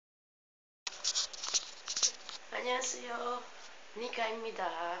안녕하세요. Nika입니다.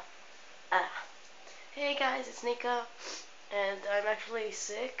 Ah. Hey guys, it's Nika, and I'm actually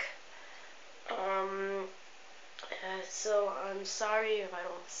sick. Um, so I'm sorry if I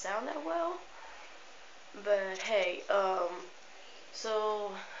don't sound that well. But hey,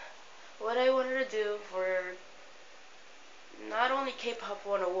 so what I wanted to do for not only Kpop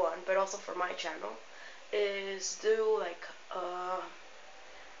 101, but also for my channel, is do like,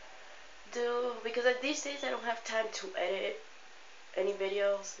 because at these days I don't have time to edit any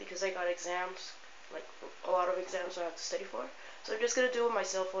videos because I got exams, like a lot of exams I have to study for. So I'm just gonna do it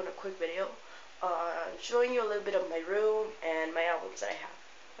myself on a quick video, showing you a little bit of my room and my albums that I have.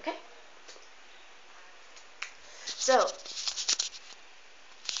 Okay? So,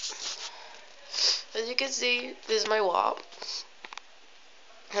 as you can see, this is my wall.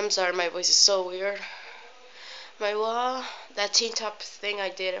 I'm sorry, my voice is so weird. My wall, that teen top thing I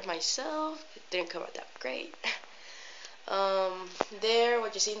did it myself. It didn't come out that great. There,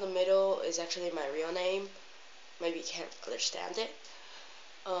 what you see in the middle is actually my real name. Maybe you can't understand it.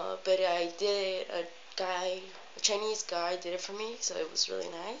 But I did a Chinese guy did it for me, so it was really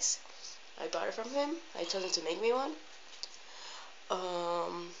nice. I bought it from him. I told him to make me one.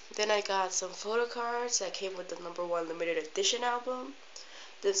 Then I got some photo cards that came with the #1 limited edition album.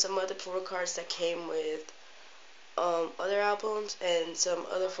 Then some other photo cards that came with other albums, and some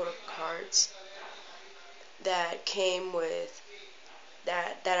other photo cards that came with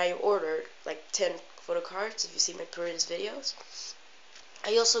that I ordered, like 10 photo cards if you see my previous videos.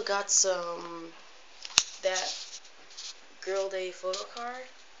 I also got some that Girl Day photo card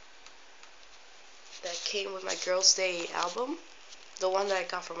that came with my Girls Day album, the one that I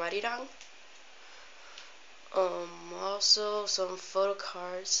got from Arirang. Also some photo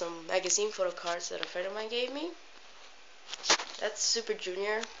cards, some magazine photo cards that a friend of mine gave me. That's Super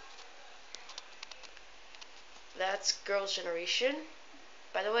Junior. That's Girls' Generation.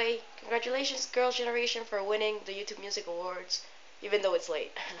 By the way, congratulations Girls' Generation for winning the YouTube Music Awards, even though it's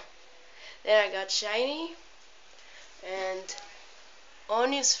late. Then I got Shiny, and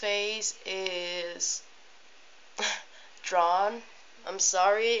on his face is drawn. I'm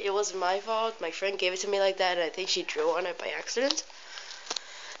sorry, it wasn't my fault. My friend gave it to me like that, and I think she drew on it by accident.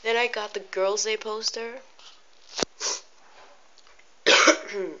 Then I got the Girls' Day poster.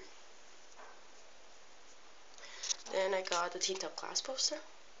 Then I got the Teen Top Class poster.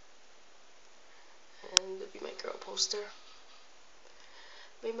 And the Be My Girl poster.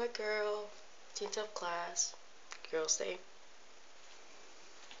 Be My Girl, Teen Top Class, Girls' Day.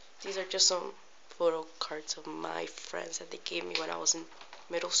 These are just some photo cards of my friends that they gave me when I was in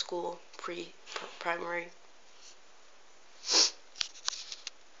middle school, primary.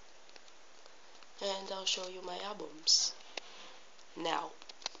 And I'll show you my albums now.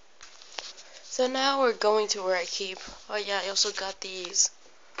 So now we're going to where I keep. Oh yeah, I also got these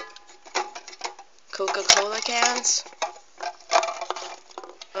Coca-Cola cans.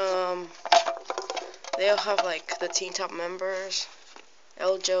 They all have like the Teen Top members.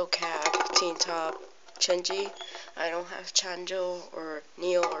 Eljo, Cap, Teen Top, Chenji. I don't have Chanjo or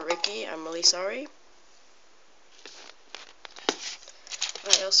Neil or Ricky. I'm really sorry.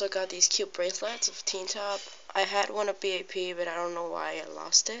 I also got these cute bracelets of Teen Top. I had one of BAP, but I don't know why I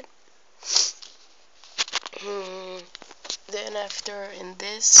lost it. Then after, in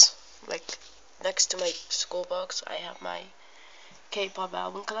this, like next to my school box, I have my K-pop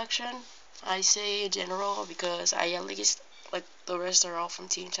album collection. I say general because I at least, like the rest are all from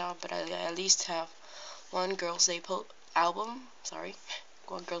Teen Top, but I at least have one Girls' Day album. Sorry,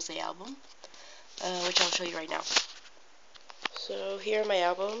 one Girls' Day album, which I'll show you right now. So here are my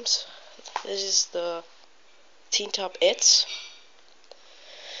albums. This is the Teen Top It's.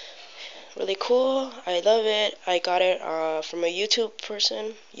 Really cool. I love it. I got it from a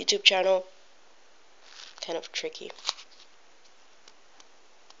YouTube channel. Kind of tricky.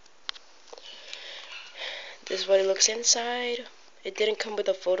 This is what it looks inside. It didn't come with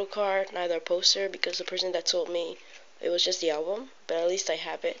a photo card, neither a poster, because the person that told me it was just the album, but at least I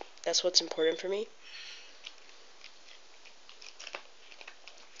have it. That's what's important for me.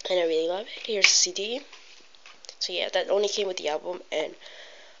 And I really love it. Here's the CD. So yeah, that only came with the album and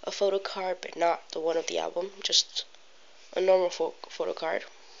a photo card, but not the one of the album, just a normal photo card,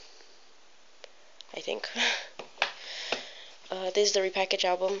 I think. This is the repackaged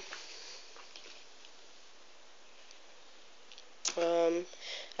album.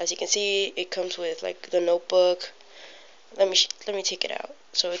 As you can see, it comes with like the notebook. Let me take it out.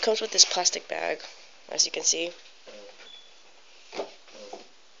 So it comes with this plastic bag, as you can see.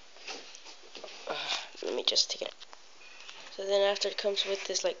 Let me just take it out. So then after, it comes with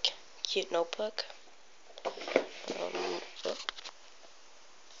this like cute notebook. Oh,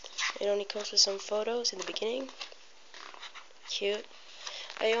 it only comes with some photos in the beginning. Cute.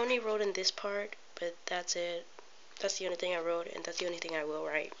 I only wrote in this part, but that's it. That's the only thing I wrote, and that's the only thing I will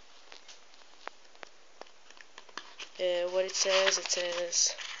write. What it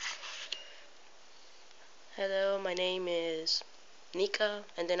says, hello, my name is Nika,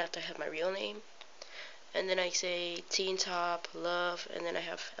 and then after I have my real name, and then I say Teen Top, Love, and then I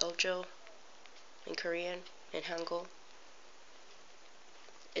have Eljo in Korean and Hangul.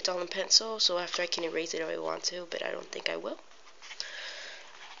 It's all in pencil, so after I can erase it if I want to, but I don't think I will.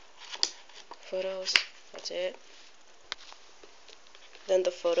 Photos, that's it. Then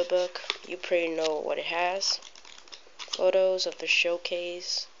the photo book, you pretty know what it has. Photos of the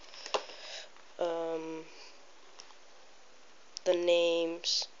showcase, the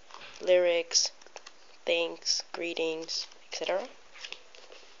names, lyrics, thanks, greetings, etc.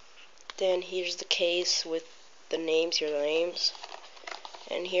 Then here's the case with the names, here are the names.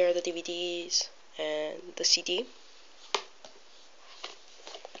 And here are the DVDs and the CD.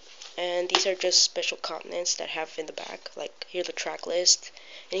 And these are just special contents that have in the back. Like, here's the track list.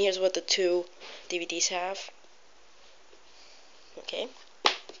 And here's what the 2 DVDs have. Okay.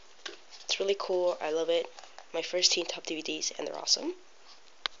 It's really cool. I love it. My first Teen Top DVDs, and they're awesome.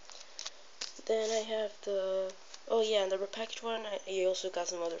 Then I have the... Oh yeah, and the repackaged one, I also got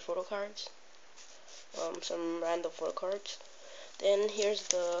some other photo cards. Some random photo cards. Then here's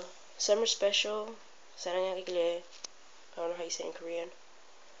the summer special. 사랑하길래. I don't know how you say it in Korean.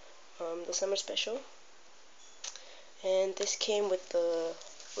 The summer special. And this came with the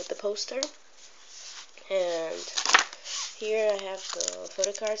poster. And here I have the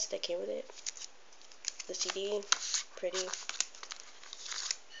photo cards that came with it. The CD, pretty.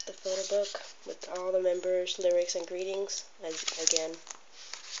 The photo book with all the members, lyrics, and greetings. Again,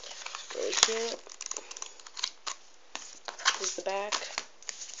 really cute. This is the back.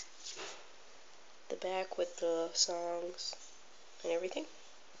 The back with the songs and everything.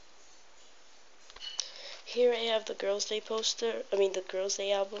 Here I have the Girls' Day poster, the Girls'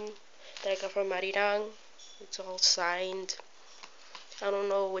 Day album that I got from Marirang. It's all signed. I don't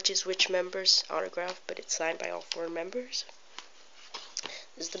know which is which member's autograph, but it's signed by all 4 members.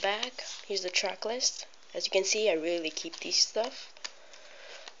 This is the back. Here's the track list. As you can see, I really keep these stuff.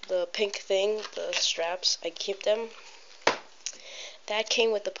 The pink thing, the straps, I keep them. That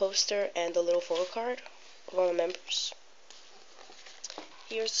came with the poster and the little photo card of all the members.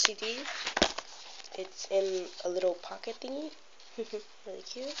 Here's the CD. It's in a little pocket thingy. Really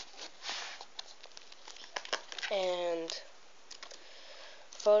cute. And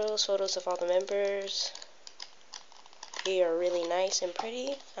photos of all the members. They are really nice and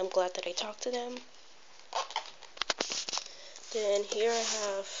pretty. I'm glad that I talked to them. Then here I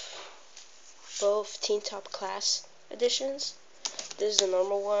have both Teen Top Class editions. This is the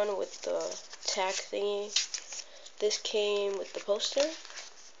normal one with the tag thingy. This came with the poster.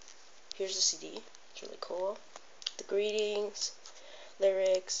 Here's the CD. It's really cool. The greetings,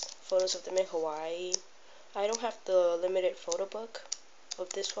 lyrics, photos of them in Hawaii. I don't have the limited photo book of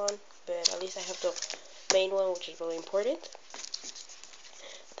this one, but at least I have the main one, which is really important.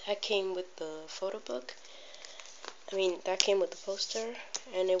 That came with the photo book. That came with the poster,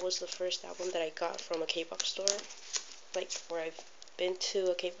 and it was the first album that I got from a K-pop store, like where I've been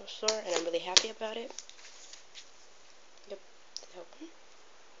to a K-pop store, and I'm really happy about it. Yep, that one.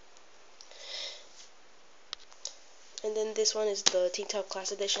 And then this one is the Teen Top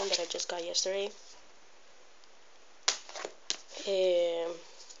Class edition that I just got yesterday.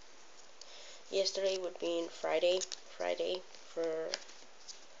 Yesterday would mean Friday for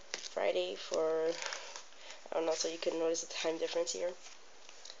I don't know, so you can notice the time difference here.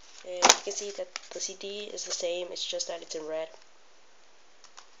 And you can see that the CD is the same, it's just that it's in red.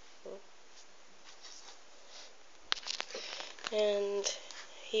 And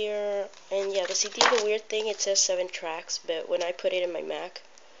here, and yeah, the CD, the weird thing, it says 7 tracks, but when I put it in my Mac,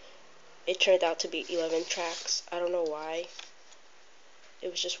 it turned out to be 11 tracks. I don't know why. It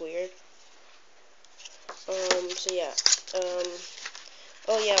was just weird. So yeah.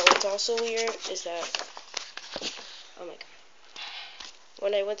 Oh yeah, what's also weird is that, oh my god.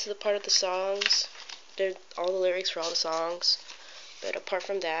 When I went to the part of the songs, there's all the lyrics for all the songs, but apart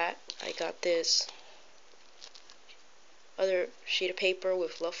from that, I got this other sheet of paper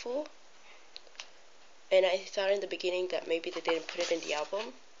with Fluffle, and I thought in the beginning that maybe they didn't put it in the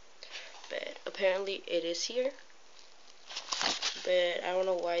album, but apparently it is here, but I don't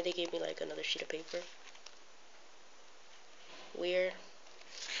know why they gave me like another sheet of paper. Weird,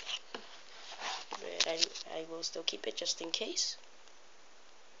 but I will still keep it just in case.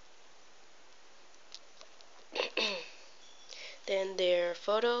 Then their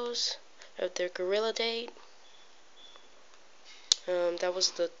photos of their gorilla date. That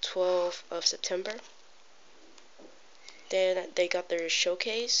was the 12th of September. Then they got their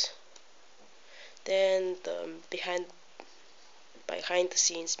showcase. Then the behind the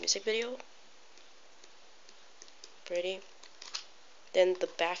scenes music video. Pretty. Then the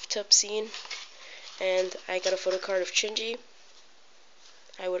bathtub scene. And I got a photo card of Shinji.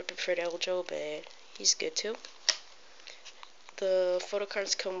 I would have preferred Eljo, but he's good too. The photo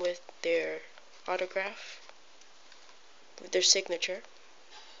cards come with their autograph, with their signature.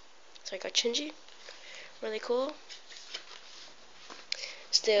 So I got Shinji. Really cool.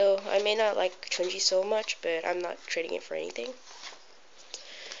 Still, I may not like Shinji so much, but I'm not trading it for anything.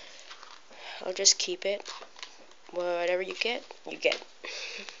 I'll just keep it. Whatever you get, you get.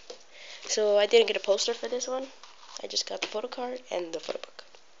 So I didn't get a poster for this one. I just got the photo card and the photo book.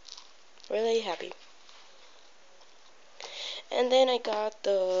 Really happy. And then I got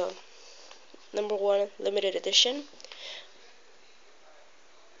the #1 limited edition.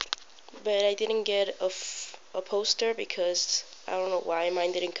 But I didn't get a poster because I don't know why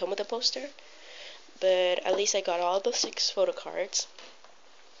mine didn't come with a poster. But at least I got all the 6 photo cards.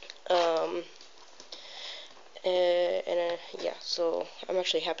 Yeah, so I'm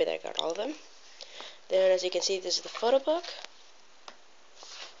actually happy that I got all of them. Then, as you can see, this is the photo book,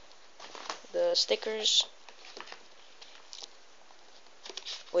 the stickers,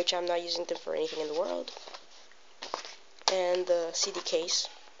 which I'm not using them for anything in the world, and the CD case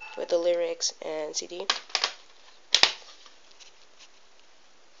with the lyrics and CD.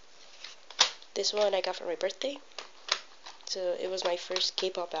 This one I got for my birthday. So it was my first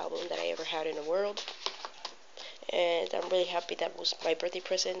K-pop album that I ever had in the world. And I'm really happy that was my birthday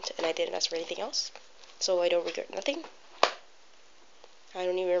present and I didn't ask for anything else. So I don't regret nothing. I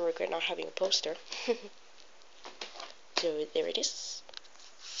don't even regret not having a poster. So there it is.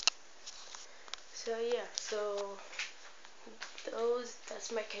 So yeah, so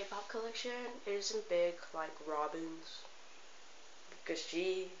that's my K-pop collection. It isn't big like Robin's, because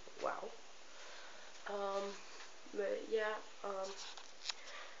wow. But yeah,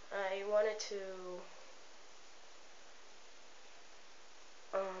 I wanted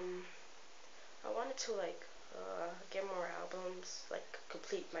to like get more albums, like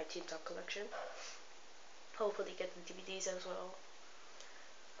complete my Teen Top collection. Hopefully get the DVDs as well.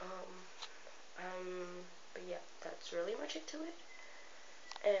 But yeah, that's really much into it.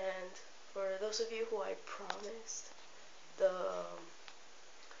 And for those of you who I promised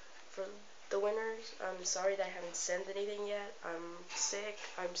for the winners, I'm sorry that I haven't sent anything yet. I'm sick,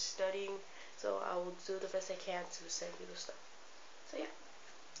 I'm studying, so I will do the best I can to send you the stuff. So yeah.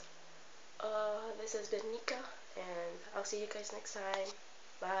 This has been Nika, and I'll see you guys next time.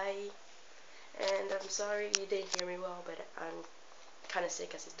 Bye. And I'm sorry you didn't hear me well, but I'm kind of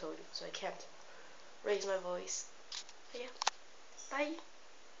sick, as I told you, so I can't raise my voice. But yeah, bye.